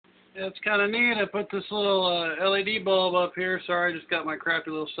It's kind of neat. I put this little LED bulb up here. Sorry, I just got my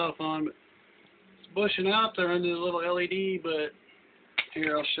crappy little cell phone, but it's bushing out there under the little LED. But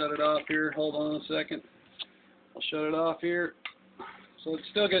here, I'll shut it off here. Hold on a second. I'll shut it off here. So it's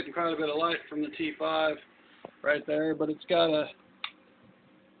still getting quite a bit of light from the T5 right there, but it's got a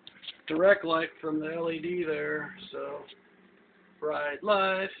direct light from the LED there. So bright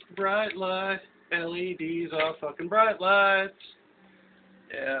light, LEDs are fucking bright lights.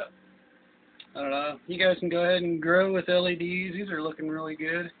 Yeah. I don't know. You guys can go ahead and grow with LEDs. These are looking really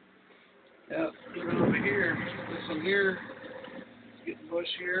good. Yeah. Even over here. This one here. It's getting bush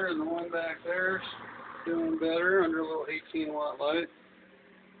here, and the one back there doing better under a little 18-watt light.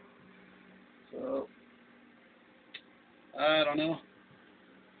 So, I don't know.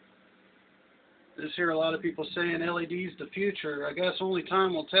 Just hear a lot of people saying LED's the future. I guess only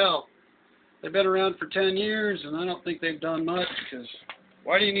time will tell. They've been around for 10 years, and I don't think they've done much, because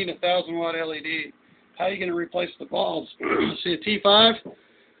why do you need a 1,000-watt LED? How are you going to replace the bulbs? See, a T5,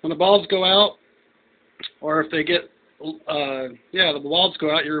 when the bulbs go out, or if they get, the bulbs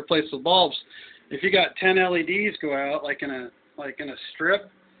go out, you replace the bulbs. If you got 10 LEDs go out, like in a strip,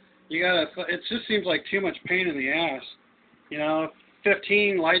 you gotta. It just seems like too much pain in the ass. You know, if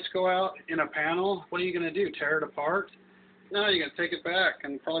 15 lights go out in a panel, what are you going to do? Tear it apart? No, you got to take it back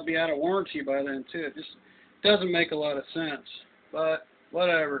and probably be out of warranty by then too. It just doesn't make a lot of sense. But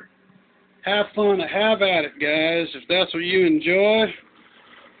whatever. Have fun. Have at it, guys. If that's what you enjoy,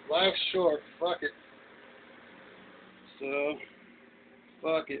 life's short. Fuck it. So,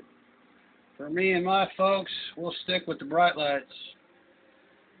 fuck it. For me and my folks, we'll stick with the bright lights.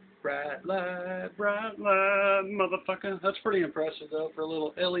 Bright light, motherfucker. That's pretty impressive, though, for a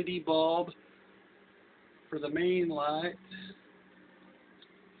little LED bulb for the main light.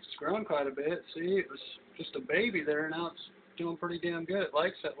 It's grown quite a bit. See, it was just a baby there. Now it's doing pretty damn good. It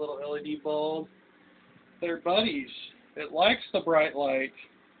likes that little LED bulb. They're buddies. It likes the bright light.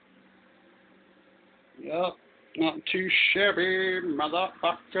 Yup. Not too shabby,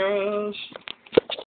 motherfuckers.